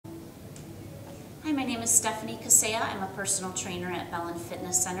Hi, my name is Stephanie Casea. I'm a personal trainer at Bellin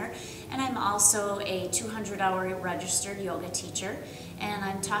Fitness Center, and I'm also a 200-hour registered yoga teacher. And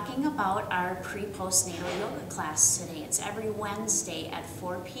I'm talking about our pre-postnatal yoga class today. It's every Wednesday at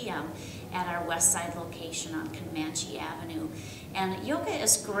 4 p.m. at our West Side location on Comanche Avenue. And yoga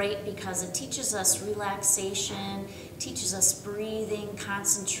is great because it teaches us relaxation, teaches us breathing,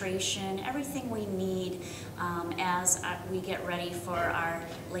 concentration, everything we need as we get ready for our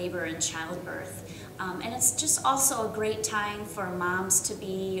labor and childbirth. And it's just also a great time for moms to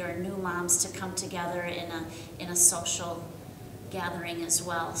be, or new moms to come together in a social gathering as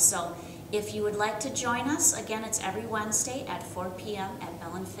well. So if you would like to join us, again, it's every Wednesday at 4 p.m. at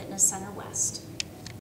Bellin Fitness Center West.